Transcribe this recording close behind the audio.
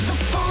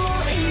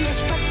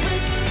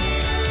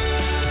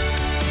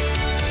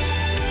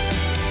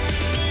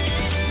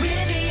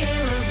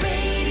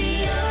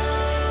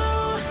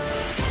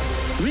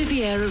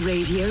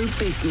Radio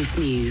Business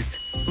News.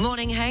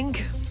 Morning,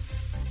 Henk.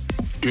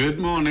 Good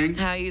morning.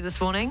 How are you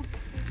this morning?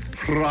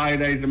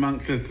 Friday's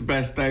amongst us the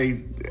best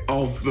day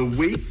of the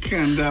week,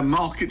 and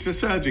markets are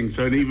surging,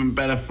 so an even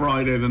better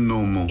Friday than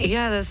normal.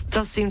 Yeah, there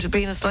does seem to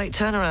be a slight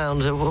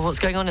turnaround. What's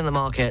going on in the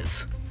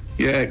markets?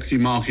 Yeah, equity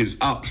markets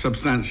up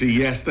substantially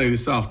yesterday.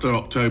 This after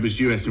October's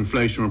US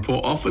inflation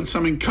report offered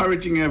some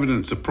encouraging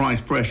evidence that price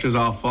pressures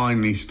are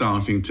finally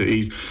starting to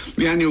ease.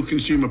 The annual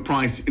consumer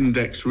price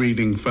index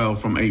reading fell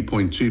from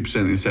 8.2%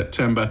 in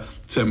September,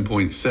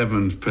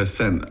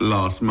 7.7%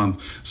 last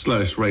month,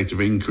 slowest rate of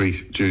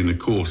increase during the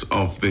course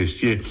of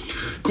this year.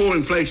 Core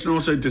inflation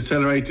also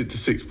decelerated to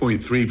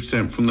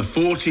 6.3% from the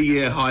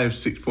 40-year high of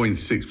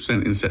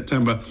 6.6% in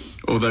September,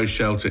 although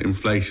shelter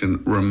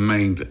inflation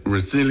remained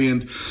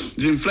resilient.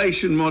 As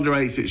inflation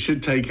moderates, it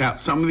should take out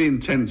some of the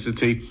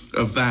intensity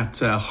of that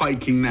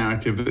hiking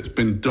narrative that's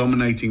been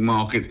dominating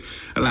markets,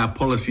 allow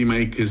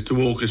policymakers to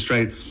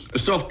orchestrate a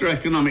softer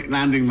economic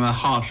landing than a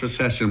harsh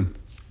recession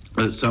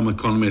that some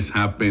economists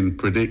have been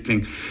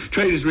predicting.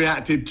 Traders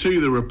reacted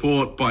to the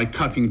report by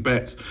cutting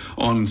bets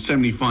on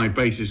 75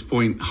 basis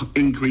point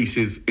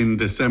increases in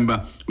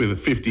December, with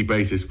 50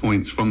 basis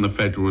points from the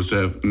Federal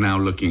Reserve now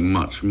looking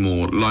much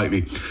more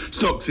likely.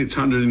 Stoxx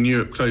 600 in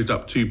Europe closed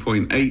up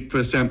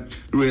 2.8%.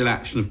 The real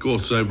action, of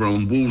course, is over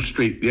on Wall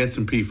Street. The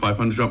S&P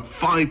 500 up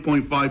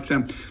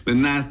 5.5%. The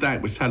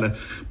Nasdaq, which had a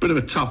bit of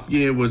a tough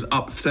year, was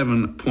up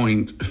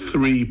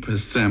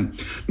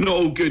 7.3%. Not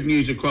all good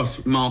news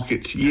across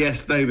markets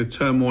yesterday. The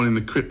turmoil in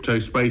the crypto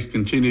space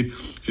continued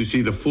to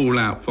see the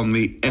fallout from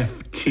the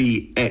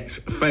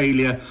FTX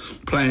failure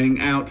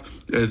playing out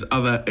as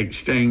other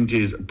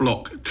exchanges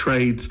block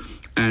trades,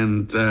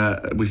 and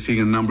we're seeing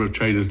a number of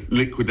traders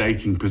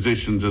liquidating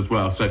positions as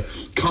well. So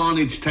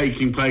carnage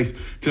taking place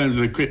in terms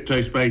of the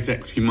crypto space.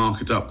 Equity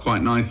markets up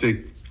quite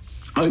nicely.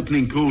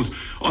 Opening calls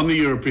on the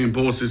European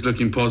bourses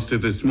looking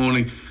positive this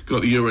morning.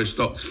 Got the Euro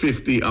Stoxx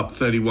 50 up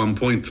 31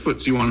 points.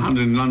 FTSE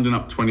 100 in London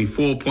up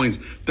 24 points.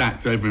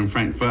 DAX over in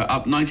Frankfurt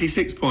up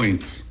 96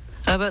 points.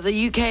 But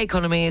the UK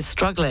economy is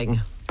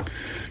struggling.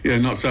 Yeah,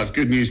 not such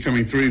good news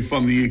coming through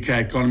from the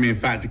UK economy. In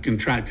fact, it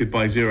contracted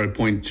by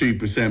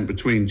 0.2%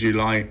 between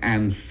July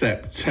and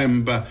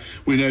September.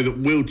 We know that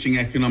wilting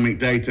economic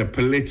data,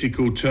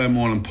 political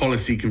turmoil and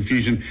policy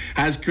confusion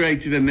has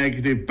created a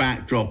negative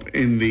backdrop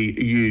in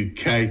the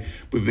UK,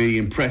 with the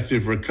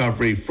impressive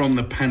recovery from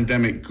the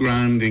pandemic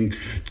grinding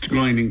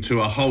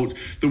to a halt.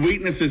 The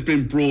weakness has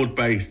been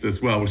broad-based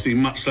as well. We're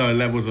seeing much lower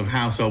levels of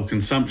household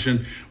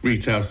consumption.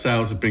 Retail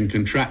sales have been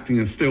contracting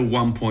and still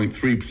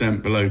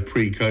 1.3% below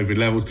pre-COVID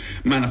levels.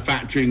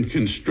 Manufacturing,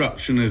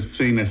 construction has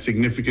seen a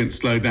significant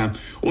slowdown.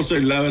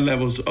 Also lower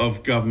levels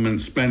of government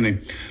spending.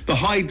 The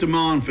high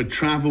demand for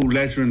travel,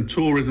 leisure and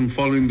tourism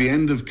following the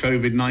end of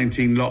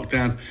COVID-19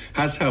 lockdowns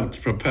has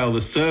helped propel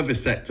the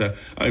service sector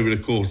over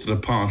the course of the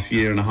past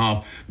year and a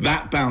half.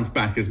 That bounce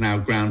back is now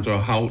ground to a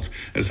halt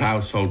as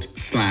households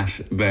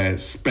slash their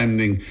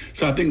spending.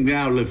 So I think the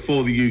outlook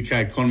for the UK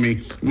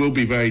economy will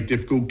be very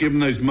difficult. Given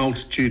those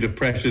multitude of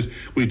pressures,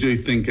 we do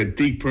think a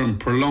deeper and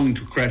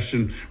prolonged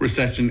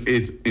recession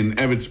is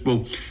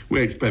inevitable.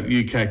 We expect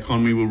the UK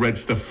economy will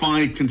register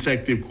 5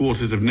 consecutive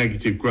quarters of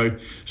negative growth,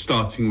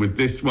 starting with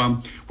this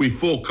one. We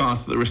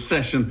forecast that the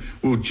recession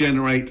will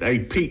generate a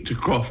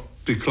peak-to-trough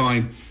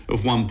decline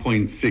of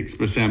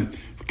 1.6%.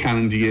 For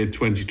calendar year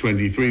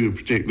 2023, we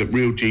predict that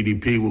real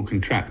GDP will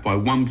contract by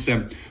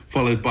 1%,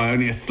 followed by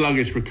only a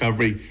sluggish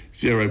recovery,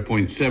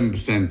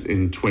 0.7%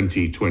 in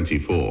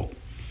 2024.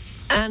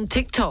 And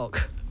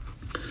TikTok.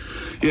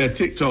 Yeah,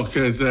 TikTok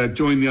has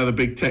joined the other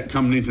big tech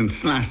companies and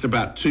slashed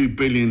about $2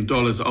 billion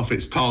off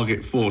its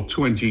target for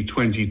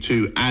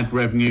 2022 ad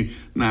revenue.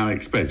 Now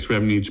expects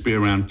revenue to be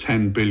around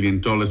 $10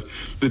 billion.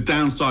 The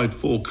downside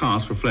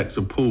forecast reflects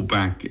a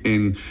pullback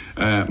in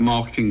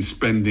marketing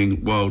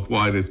spending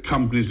worldwide as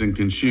companies and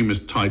consumers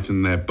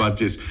tighten their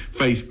budgets.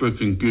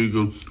 Facebook and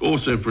Google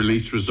also have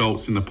released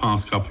results in the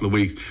past couple of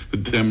weeks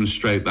that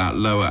demonstrate that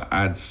lower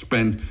ad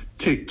spend.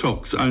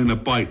 TikTok's owner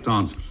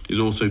ByteDance is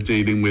also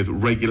dealing with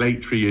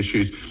regulatory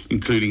issues,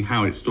 including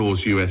how it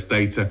stores US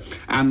data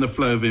and the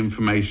flow of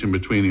information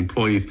between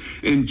employees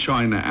in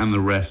China and the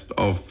rest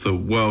of the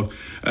world.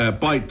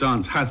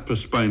 ByteDance has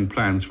postponed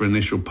plans for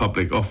initial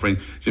public offering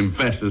as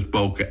investors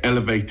bulk at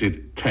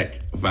elevated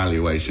tech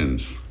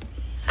valuations.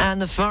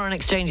 And the foreign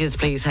exchanges,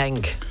 please,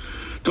 Henk.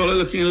 Dollar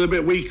looking a little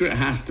bit weaker, it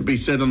has to be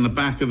said, on the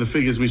back of the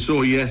figures we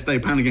saw yesterday.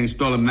 Pound against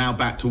dollar now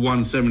back to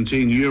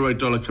 1.17. Euro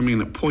dollar coming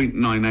in at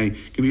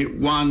 0.98. Can you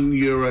get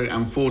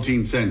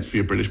 €1.14 for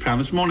your British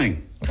pound this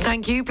morning?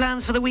 Thank you.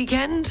 Plans for the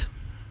weekend?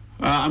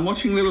 I'm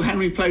watching little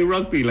Henry play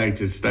rugby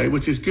later today,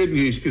 which is good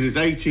news because it's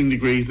 18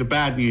 degrees. The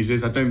bad news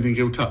is I don't think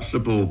he'll touch the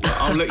ball, but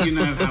I'll let you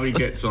know how he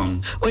gets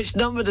on. Which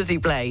number does he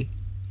play?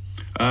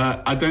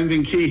 I don't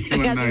think he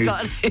even knows.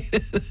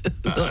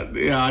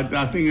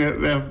 I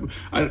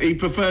think he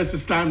prefers to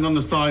stand on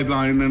the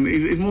sideline, and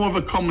he's more of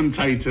a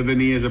commentator than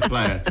he is a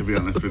player, to be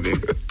honest with you.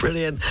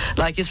 Brilliant.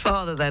 Like his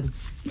father, then.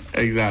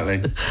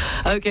 Exactly.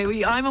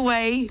 Okay, I'm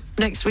away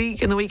next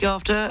week and the week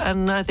after,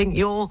 and I think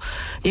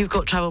you've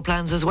got travel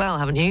plans as well,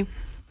 haven't you?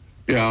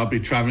 Yeah, I'll be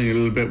travelling a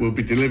little bit. We'll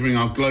be delivering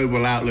our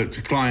global outlook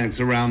to clients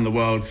around the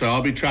world, so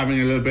I'll be travelling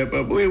a little bit,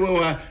 but we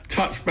will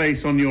touch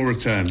base on your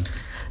return.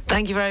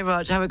 Thank you very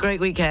much. Have a great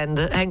weekend.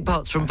 Henk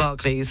Potts from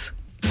Barclays.